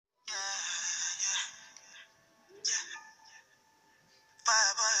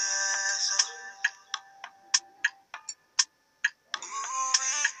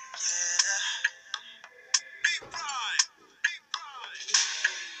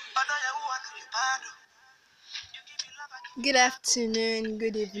Good afternoon,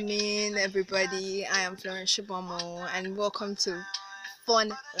 good evening, everybody. I am Florence and welcome to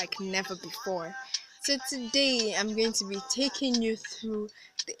Fun Like Never Before. So, today I'm going to be taking you through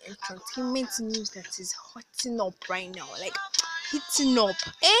the entertainment news that is hotting up right now, like hitting up,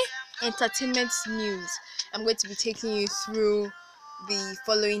 entertainment news. I'm going to be taking you through the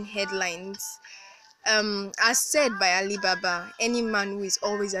following headlines. As said by Alibaba, any man who is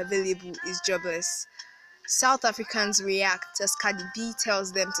always available is jobless. South Africans react as Cardi B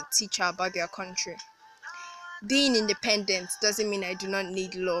tells them to teach her about their country. Being independent doesn't mean I do not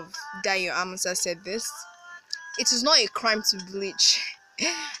need love. Dayo Amusa said this. It is not a crime to bleach.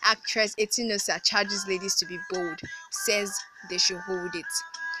 Actress Etinosa charges ladies to be bold, says they should hold it.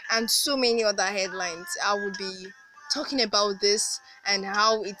 And so many other headlines. I will be talking about this and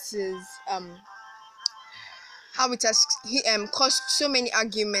how it is how it has caused so many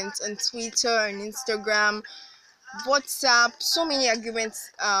arguments on Twitter and Instagram, WhatsApp. So many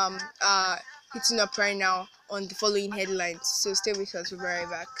arguments are hitting up right now on the following headlines. So stay with us. We'll be right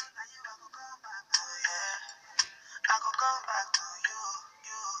back.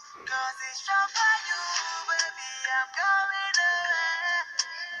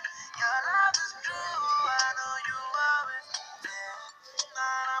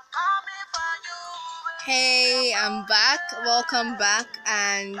 Hey, I'm back. Welcome back,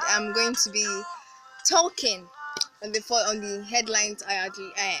 and I'm going to be talking on the headlines I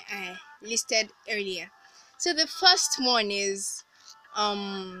listed earlier. So the first one is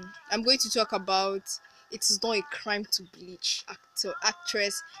I'm going to talk about it is not a crime to bleach.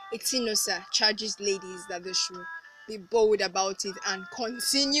 Actress Etinosa charges ladies that they should be bold about it and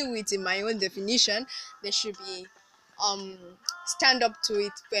continue it. In my own definition, they should be um stand up to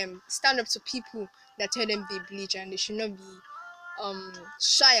it, stand up to people that tell them they bleach, and they should not be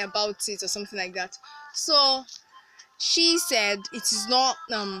shy about it or something like that. So she said it is not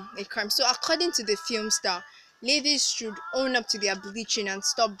a crime. So according to the film star, ladies should own up to their bleaching and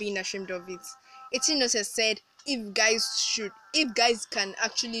stop being ashamed of it. Etinos has said if guys can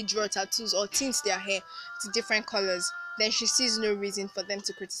actually draw tattoos or tint their hair to different colors, then she sees no reason for them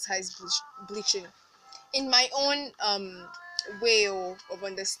to criticize bleaching. In my own way of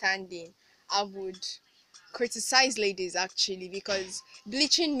understanding, I would criticize ladies actually, because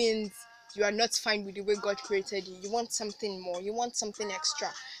bleaching means you are not fine with the way God created you. You want something more, you want something extra,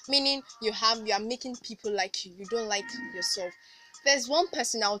 meaning you are making people like you don't like yourself. There's one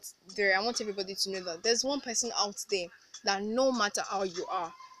person out there, I want everybody to know that there's one person out there that no matter how you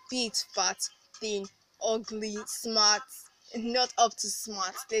are, be it fat, thin, ugly, smart, not up to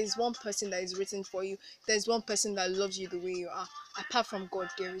smart, there's one person that is written for you. There's one person that loves you the way you are. Apart from God,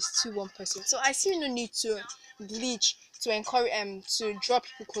 there is still one person. So I see no need to bleach to encourage to draw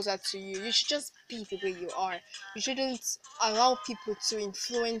people closer to you. You should just be the way you are. You shouldn't allow people to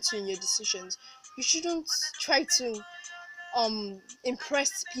influence you in your decisions. You shouldn't try to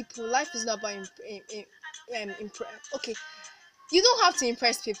impress people. Life is not about impress. Okay, you don't have to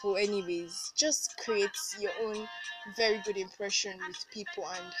impress people anyways. Just create your own very good impression with people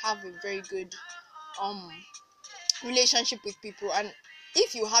and have a very good um relationship with people. And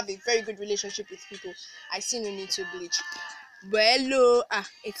if you have a very good relationship with people, I see no need to bleach. Well,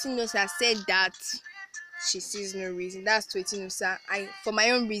 Etinosa said that she sees no reason. That's to Etinosa. For my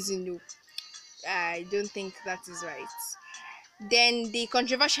own reason though, I don't think that is right. Then the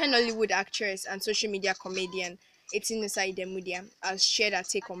controversial Nollywood actress and social media comedian Etinosa Idemudia has shared her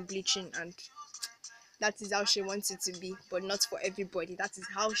take on bleaching, and that is how she wants it to be, but not for everybody. That is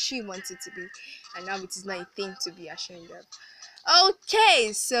how she wants it to be, and now it is not a thing to be ashamed of.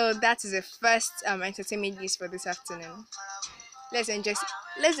 Okay, so that is the first entertainment news for this afternoon. Let's enjoy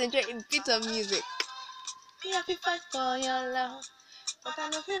let's enjoy a bit of music. Me have to fight for your love, but I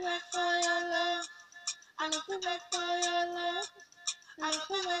don't feel like for your love. I don't feel like for your love. I don't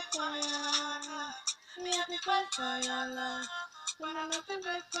feel like for your love. Me have to fight for your love, but I don't feel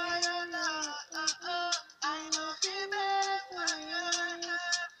like for your love. I don't feel like for your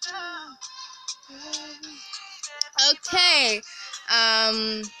love. Okay,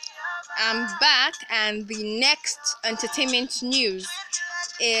 I'm back, and the next entertainment news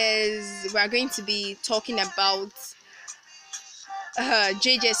is we're going to be talking about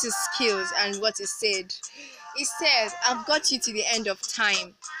JJ's skills and what he said. He says, "I've got you to the end of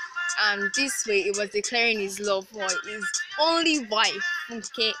time," and this way it was declaring his love for his only wife,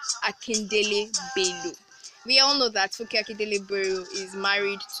 Funke Akindele Bello. We all know that Funke Akindele Bello is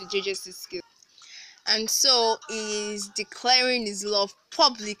married to JJ's skills, and so he's declaring his love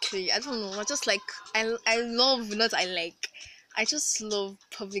publicly. I don't know, I just like I love, not I like. I just love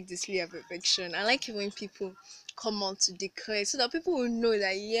public display of affection. I like it when people come out to declare so that people will know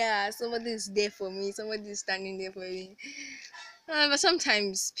that yeah, somebody is there for me, somebody is standing there for me. But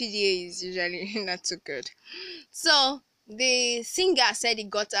sometimes PDA is usually not so good. So the singer said he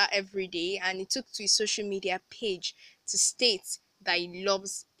got her every day and he took to his social media page to state that he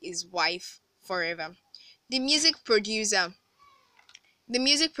loves his wife forever. The music producer the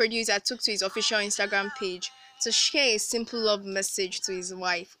music producer took to his official Instagram page to share a simple love message to his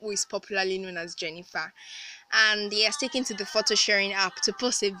wife, who is popularly known as Jennifer. And he has taken to the photo sharing app to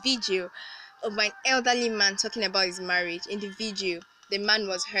post a video of an elderly man talking about his marriage. In the video, the man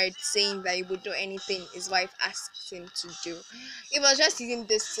was heard saying that he would do anything his wife asked him to do. He was just using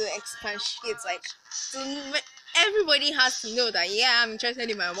this to expatiate, like, everybody has to know that, yeah, I'm interested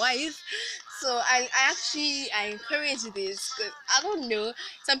in my wife. So I encourage this because I don't know.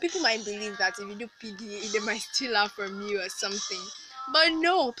 Some people might believe that if you do PDA, they might steal her from you or something. But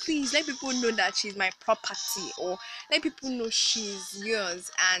no, please let people know that she's my property, or let people know she's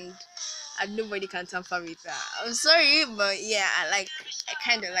yours, and nobody can tamper with that. I'm sorry, but yeah, I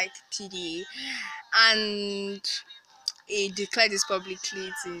kind of like PDA, and he declared this publicly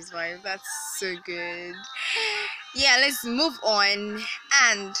to his wife. That's so good. Yeah, let's move on.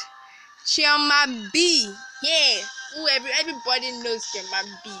 And Chioma B, yeah, everybody knows Chioma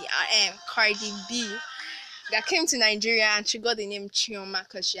B. I am Cardi B, that came to Nigeria and she got the name Chioma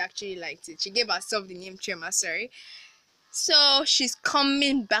because she actually liked it. She gave herself the name Chioma, sorry. So she's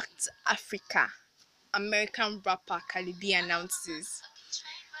coming back to Africa. American rapper Cardi B announces.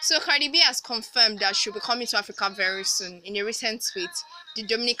 So Cardi B has confirmed that she'll be coming to Africa very soon. In a recent tweet, the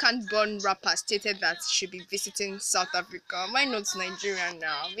Dominican-born rapper stated that she'll be visiting South Africa. Why not Nigeria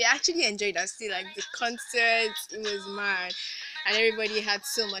now? We actually enjoyed her still, like the concert. It was mad, and everybody had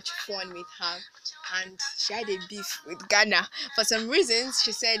so much fun with her. And she had a beef with Ghana for some reasons.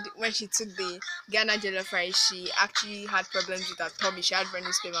 She said when she took the Ghana jollof rice, she actually had problems with her tummy. She had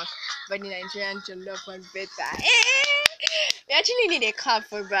running stomach, but the Nigerian jollof was better. We actually need a card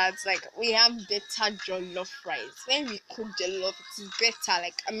for that. Like, we have better jollof rice. When we cook jollof, it is better.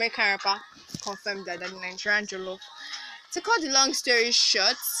 Like, American rapper confirmed that the Nigerian jollof. To cut the long story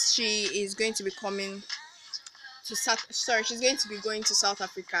short, she is going to be coming to she's going to be going to South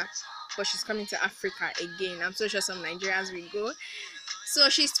Africa, but she's coming to Africa again. I'm so sure some Nigerians will go. So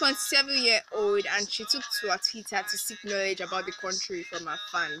she's 27-year-old and she took to her Twitter to seek knowledge about the country from her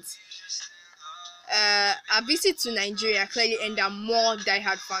fans. A visit to Nigeria clearly ended up more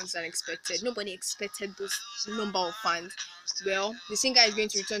diehard fans than expected. Nobody expected this number of fans. Well, the singer is going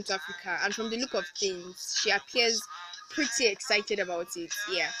to return to Africa, and from the look of things, she appears pretty excited about it.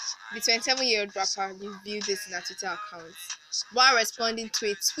 Yeah, the 27-year-old rapper revealed this in her Twitter account while responding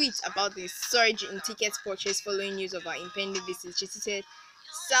to a tweet about the surge in tickets purchased following news of her impending visit. She said,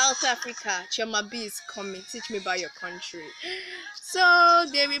 "South Africa, Chioma B is coming. Teach me about your country." So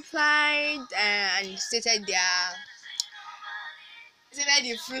they replied and stated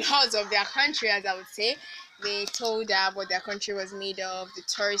the flaws of their country, as I would say. They told her what their country was made of, the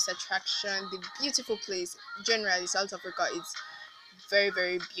tourist attraction, the beautiful place. Generally, South Africa is very,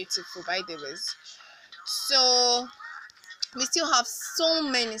 very beautiful, by the way. So we still have so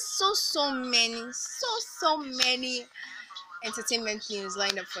many, so many entertainment news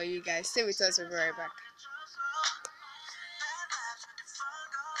lined up for you guys. Stay with us. We'll be right back.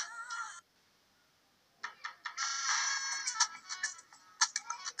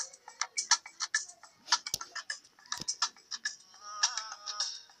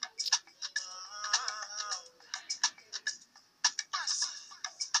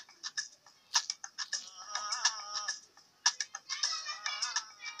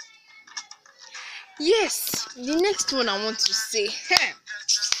 Yes, the next one I want to say.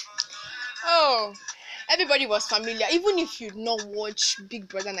 Oh, everybody was familiar. Even if you not watch Big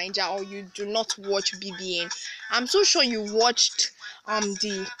Brother Naija or you do not watch BBN, I'm so sure you watched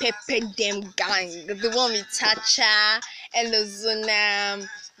the Pepe Dem gang, the one with Tacha, Elozuna,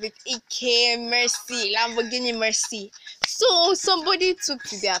 with Ike, Mercy, Lamborghini Mercy. So somebody took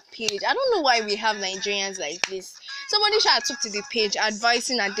to their page. I don't know why we have Nigerians like this. Somebody should took to the page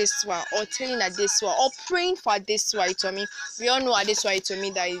advising Adeswa or telling Adeswa or praying for Adeswa Itomi. We all know Adeswa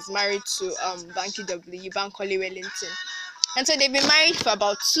Itomi that is married to Banky W, Bankole Wellington. And so they've been married for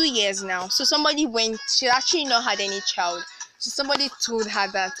about 2 years now. So somebody went, she actually not had any child. So somebody told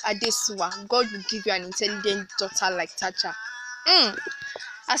her that Adeswa, God will give you an intelligent daughter like Tacha.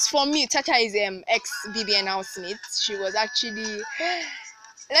 As for me, Tacha is ex BBN housemate. She was actually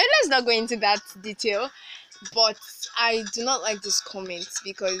let's not go into that detail. But I do not like this comment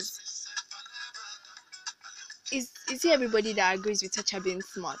because is it everybody that agrees with Tacha being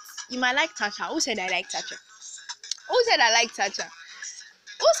smart? You might like Tacha. Who said I like Tacha? Who said I like Tacha?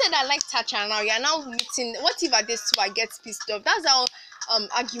 Who said I like Tacha now? You're now meeting. What if at this two I get pissed off? That's how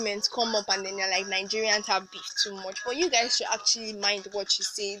arguments come up, and then you're like, Nigerians have beef too much. But you guys should actually mind what you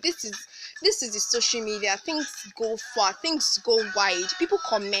say. This is the social media. Things go far, things go wide. People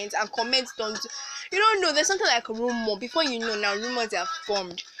comment, and comments don't, you don't know, there's something like a rumor. Before you know, now rumors are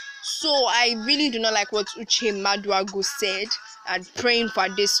formed. So I really do not like what Uche Maduago said, and praying for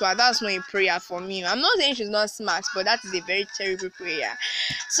this one. That's not a prayer for me. I'm not saying she's not smart, but that is a very terrible prayer.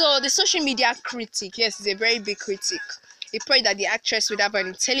 So the social media critic, yes, is a very big critic. He prayed that the actress would have an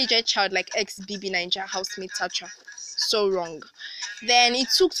intelligent child like ex-BB Niger housemate Tacha. So wrong. Then he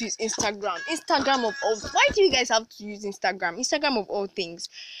took to his Instagram. Instagram of all. Why do you guys have to use Instagram? Instagram of all things.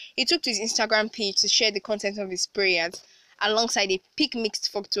 He took to his Instagram page to share the content of his prayers alongside a pic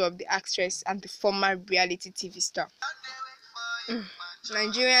mixed photo of the actress and the former reality TV star.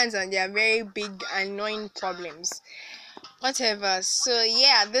 Nigerians and their very big annoying problems. Whatever. So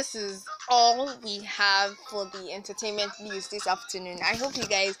yeah, this is all we have for the entertainment news this afternoon. I hope you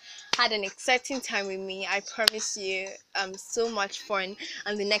guys had an exciting time with me. I promise you so much fun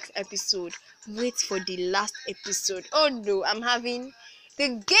on the next episode. Wait for the last episode. Oh no, I'm having the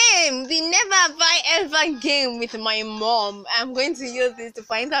game, the never have I ever game with my mom. I'm going to use this to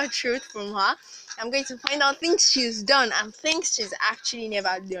find out truth from her. I'm going to find out things she's done and things she's actually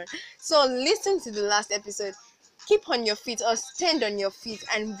never done. So listen to the last episode. Keep on your feet or stand on your feet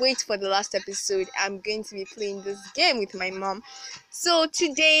and wait for the last episode. I'm going to be playing this game with my mom. So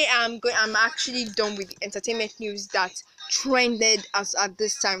today I'm actually done with the entertainment news that trended as at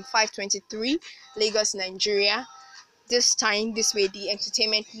this time, 5:23 Lagos, Nigeria. This time, this way, the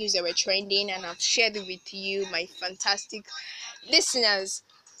entertainment news that were trending, and I've shared it with you, my fantastic listeners.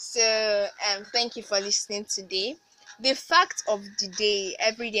 So thank you for listening today. The fact of the day,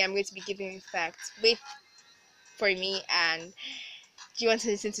 every day I'm going to be giving you facts. Wait for me, and do you want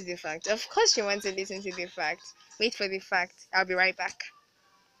to listen to the fact? Of course you want to listen to the fact. Wait for the fact. I'll be right back.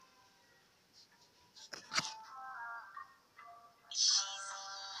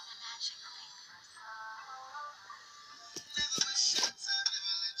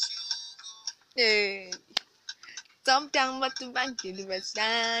 Hey, jump down but the bank you the best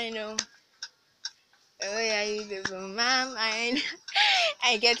I know. Oh yeah, you live on my mind.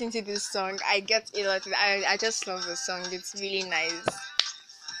 I get into this song. I get a lot. I just love the song. It's really nice.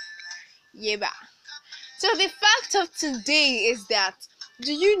 Yeah. So the fact of today is that,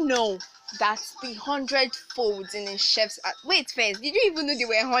 do you know that the 100 folds in a chef's wait first, did you even know they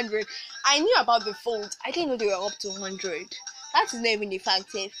were 100? I knew about the folds. I didn't know they were up to 100. That is not even the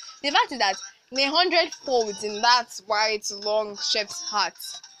fact. The fact is that the 100 folds in that white long chef's hat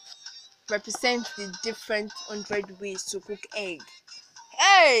represent the different 100 ways to cook egg.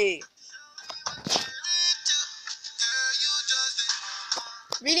 Hey,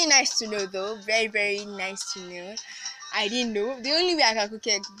 really nice to know though. Very, very nice to know. I didn't know. The only way I can cook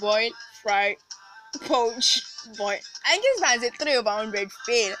egg, boil, fry, poach, boil. I guess that's a 3 over 100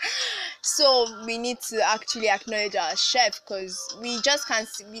 fail. So we need to actually acknowledge our chef, because we just can't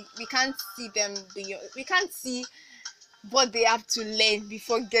see, we can't see them beyond, we can't see what they have to learn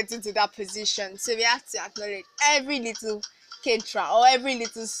before getting to that position. So we have to acknowledge every little caterer or every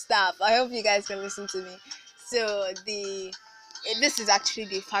little staff. I hope you guys can listen to me. So this is actually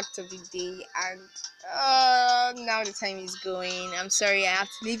the fact of the day, and now the time is going. I'm sorry, I have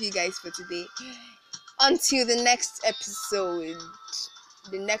to leave you guys for today. Until the next episode.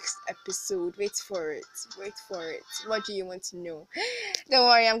 The next episode. Wait for it. Wait for it. What do you want to know? Don't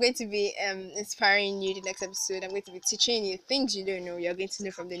worry, I'm going to be inspiring you the next episode. I'm going to be teaching you things you don't know. You're going to know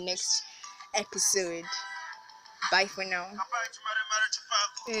from the next episode. Bye for now.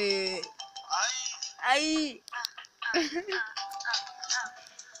 I